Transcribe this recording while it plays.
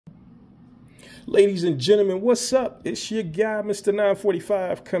Ladies and gentlemen, what's up? It's your guy, Mr.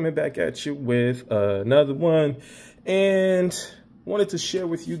 945, coming back at you with another one. And wanted to share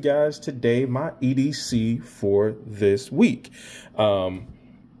with you guys today my EDC for this week.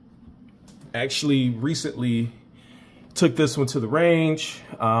 Actually, recently took this one to the range.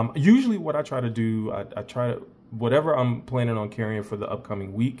 Usually what I try to do, I try to, whatever I'm planning on carrying for the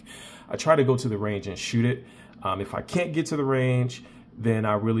upcoming week, I try to go to the range and shoot it. If I can't get to the range, then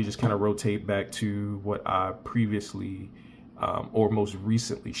I really just kind of rotate back to what I previously or most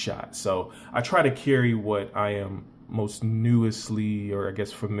recently shot. So I try to carry what I am most newestly, or I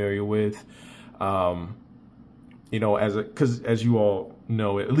guess familiar with, you know, because as you all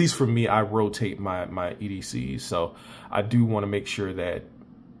know, at least for me, I rotate my EDCs. So I do want to make sure that,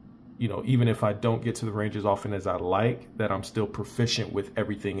 you know, even if I don't get to the range as often as I like, that I'm still proficient with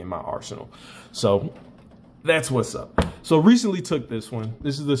everything in my arsenal. So that's what's up. So recently took this one.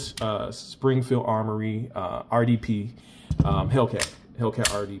 This is the Springfield Armory RDP Hellcat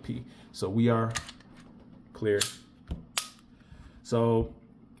RDP. So we are clear. So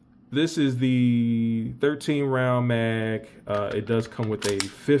this is the 13 round mag. It does come with a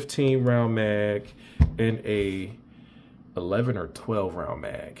 15 round mag and a 11 or 12 round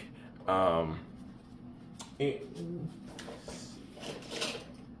mag.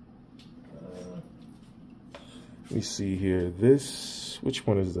 Let me see here. This, which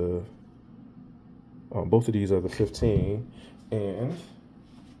one is the, both of these are the 15. And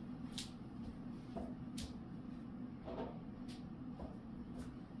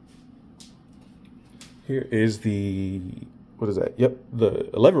here is the, what is that? Yep, the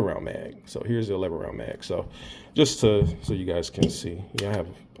 11 round mag. So here's the 11 round mag. So just so you guys can see, yeah, I have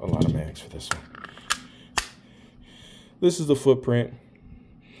a lot of mags for this one. This is the footprint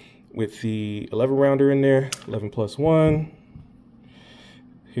with the 11 rounder in there, 11 plus 1.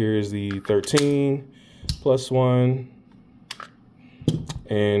 Here's the 13 plus 1.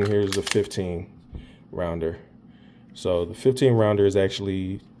 And here's the 15 rounder. So the 15 rounder is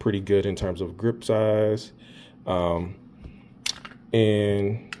actually pretty good in terms of grip size. And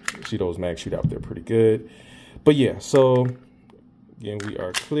you see those mags shoot out there pretty good. But yeah, so again, we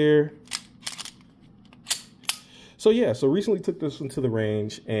are clear. So yeah, so recently took this one to the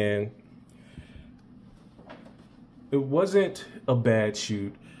range, and it wasn't a bad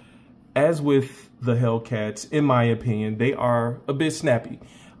shoot. As with the Hellcats, in my opinion, they are a bit snappy.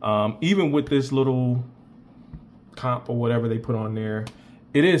 Even with this little comp or whatever they put on there,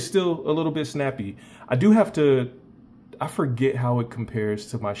 it is still a little bit snappy. I do have to, I forget how it compares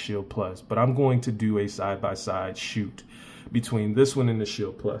to my Shield Plus, but I'm going to do a side-by-side shoot between this one and the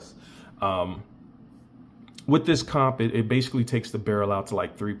Shield Plus. With this comp, it basically takes the barrel out to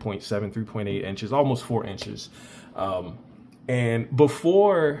like 3.7, 3.8 inches, almost 4 inches. And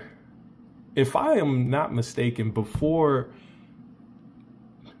before, if I am not mistaken, before,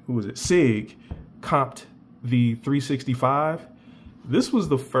 who was it, SIG comped the 365, this was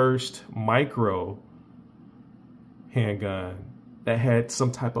the first micro handgun that had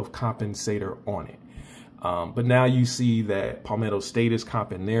some type of compensator on it. But now you see that Palmetto State is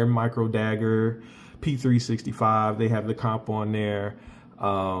comping their micro dagger. P365, they have the comp on there.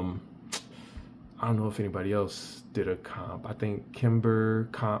 I don't know if anybody else did a comp. I think Kimber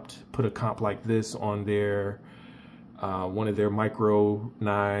put a comp like this on their one of their micro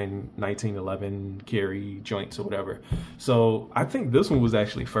 1911 carry joints or whatever. So I think this one was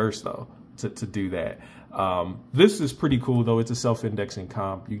actually first though to do that. This is pretty cool though. It's a self-indexing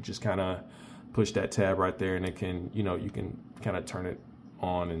comp. You just kind of push that tab right there, and it can, you know, you can kind of turn it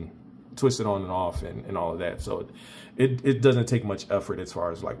on and twist it on and off and all of that. So it doesn't take much effort as far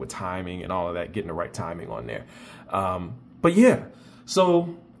as like with timing and all of that, getting the right timing on there. But yeah,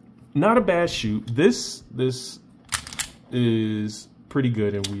 so not a bad shoot. This is pretty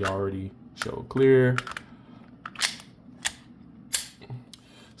good, and we already showed clear.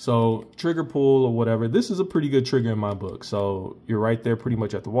 So trigger pull or whatever, this is a pretty good trigger in my book. So you're right there pretty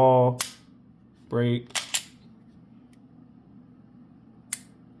much at the wall, break,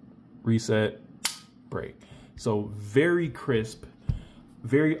 reset, break. So very crisp,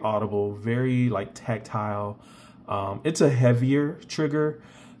 very audible, very like tactile. It's a heavier trigger,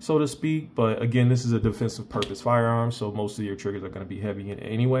 so to speak, but again, this is a defensive purpose firearm, so most of your triggers are going to be heavy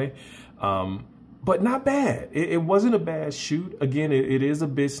anyway. But not bad. It wasn't a bad shoot. Again, it is a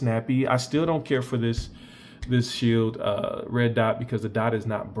bit snappy. I still don't care for this Shield red dot because the dot is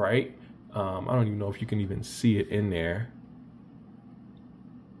not bright. I don't even know if you can even see it in there.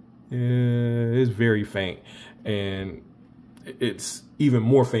 It's very faint, and it's even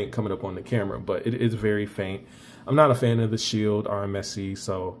more faint coming up on the camera, but it is very faint. I'm not a fan of the Shield RMSC,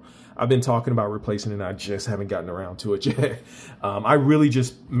 so I've been talking about replacing it, and I just haven't gotten around to it yet. I really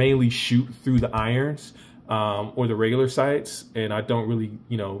just mainly shoot through the irons or the regular sights, and I don't really,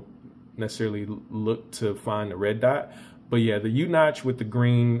 you know, necessarily look to find the red dot. But yeah, the U-notch with the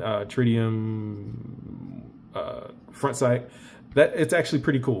green tritium front sight, that it's actually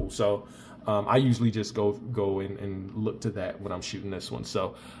pretty cool. So I usually just go and look to that when I'm shooting this one.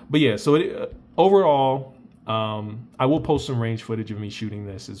 So, but yeah, so overall, I will post some range footage of me shooting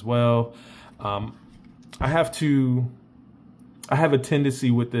this as well. I have a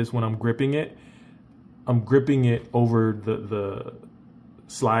tendency with this when I'm gripping it over the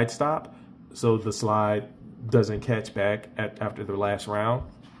slide stop, so the slide doesn't catch back after the last round,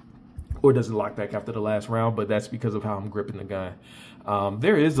 or doesn't lock back after the last round, but that's because of how I'm gripping the gun.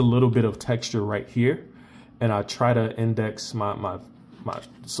 There is a little bit of texture right here, and I try to index my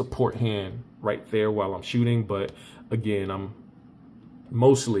support hand right there while I'm shooting, but again, I'm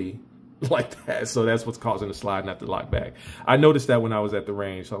mostly like that, so that's what's causing the slide not to lock back. I noticed that when I was at the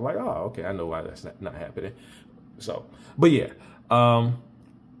range, so I'm like, oh, okay, I know why that's not happening. So, but yeah, all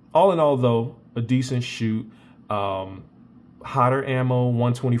in all though, a decent shoot. Hotter ammo,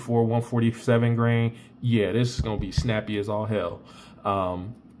 124, 147 grain. Yeah, this is gonna be snappy as all hell.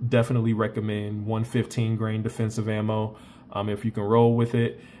 Definitely recommend 115 grain defensive ammo if you can roll with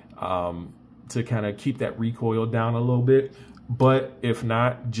it, to kind of keep that recoil down a little bit. But if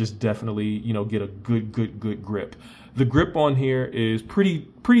not, just definitely, you know, get a good grip. The grip on here is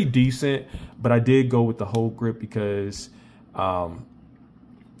pretty decent, but I did go with the whole grip because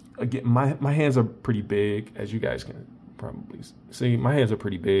again, my hands are pretty big, as you guys can probably see. My hands are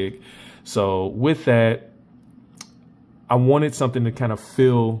pretty big, so with that, I wanted something to kind of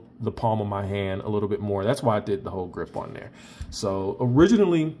fill the palm of my hand a little bit more. That's why I did the whole grip on there. So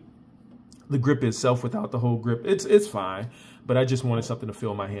originally, the grip itself without the whole grip, it's fine, but I just wanted something to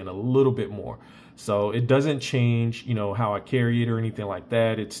fill my hand a little bit more. So it doesn't change, you know, how I carry it or anything like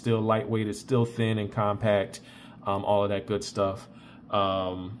that. It's still lightweight, it's still thin and compact, all of that good stuff.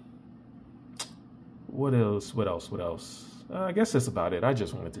 What else? I guess that's about it. I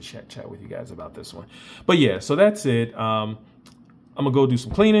just wanted to chat with you guys about this one. But yeah, so that's it. I'm gonna go do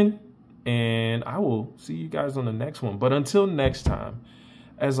some cleaning, and I will see you guys on the next one. But until next time,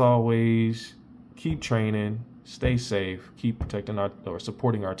 as always, keep training, stay safe, keep protecting or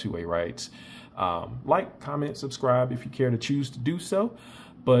supporting our two-way rights. Like, comment, subscribe if you care to choose to do so.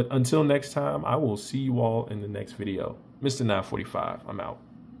 But until next time, I will see you all in the next video. Mr. 945, I'm out.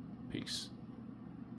 Peace.